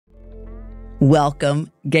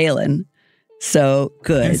Welcome, Galen. So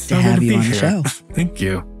good It's to so have good you be on the here. show. Thank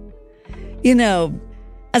you. You know,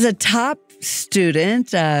 as a top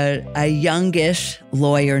student, a youngish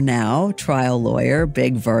lawyer now, trial lawyer,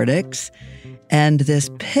 big verdicts, and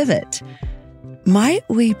this pivot, might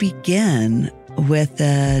we begin with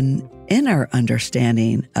an inner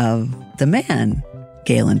understanding of the man,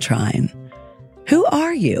 Galen Trine? Who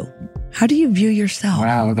are you? How do you view yourself?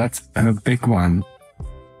 Wow, that's a big one.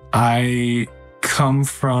 I come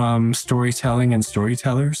from storytelling and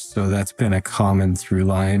storytellers, so that's been a common through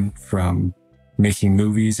line from making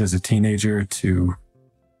movies as a teenager to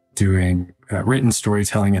doing written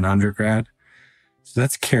storytelling in undergrad. So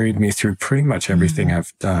that's carried me through pretty much everything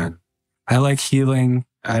I've done. I like healing.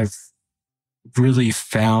 I've really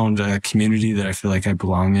found a community that I feel like I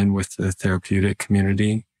belong in with the therapeutic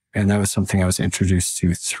community. And that was something I was introduced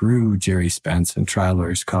to through Jerry Spence and Trial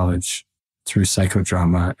Lawyers College, through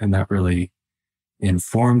psychodrama. And that really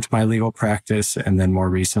informed my legal practice. And then more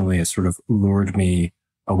recently, it sort of lured me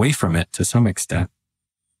away from it to some extent.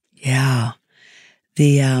 Yeah.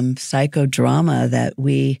 The psychodrama that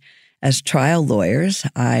we, as trial lawyers,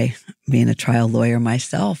 I being a trial lawyer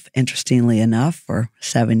myself, interestingly enough, for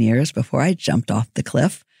 7 years before I jumped off the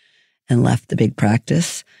cliff and left the big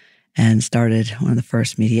practice and started one of the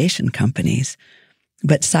first mediation companies.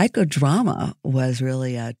 But psychodrama was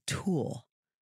really a tool